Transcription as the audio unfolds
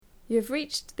You have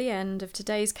reached the end of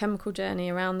today's chemical journey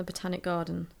around the Botanic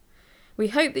Garden. We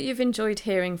hope that you've enjoyed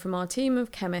hearing from our team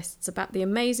of chemists about the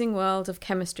amazing world of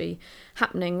chemistry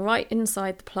happening right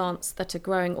inside the plants that are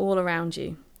growing all around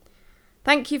you.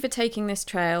 Thank you for taking this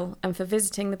trail and for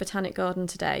visiting the Botanic Garden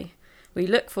today. We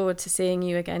look forward to seeing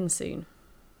you again soon.